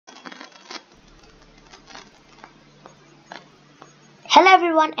Hello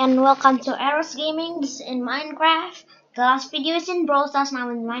everyone and welcome to Eros Gaming. This is in Minecraft. The last video is in Brawl Stars, now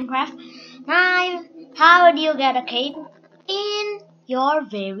in Minecraft. Now, how do you get a cape in your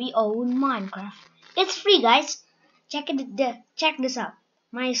very own Minecraft? It's free, guys. Check this out.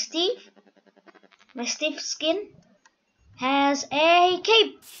 My Steve skin has a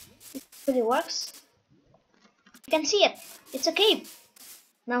cape. It really works. You can see it. It's a cape.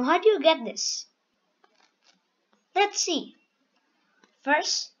 Now, how do you get this? Let's see.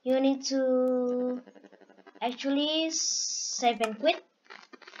 First, you need to actually save and quit.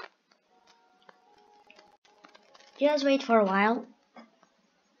 Just wait for a while.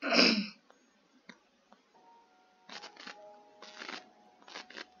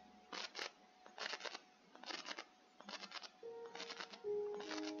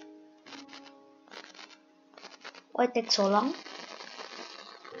 Why it takes so long?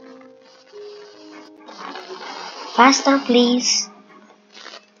 Faster, please.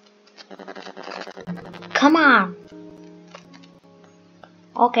 Come on.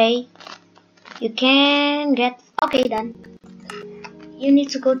 Okay. You can get... Okay, done. You need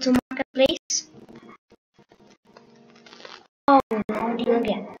to go to marketplace. Oh, how do you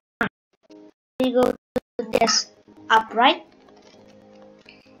again? You go to this up, right?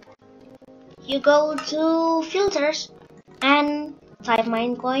 You go to filters and type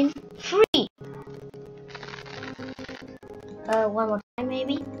Minecoin free. One more time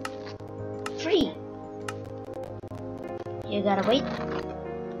maybe. Free. You gotta wait.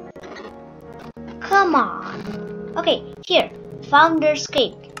 Come on. Okay, here. Founder's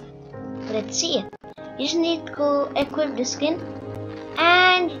Cape. Let's see it. You just need to equip the skin.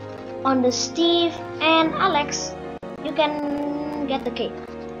 And on the Steve and Alex, you can get the cape.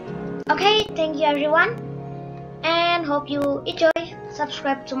 Okay, thank you everyone. And hope you enjoy.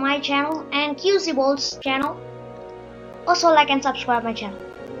 Subscribe to my channel and QZBall's channel. Also like and subscribe my channel.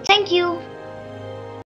 Thank you.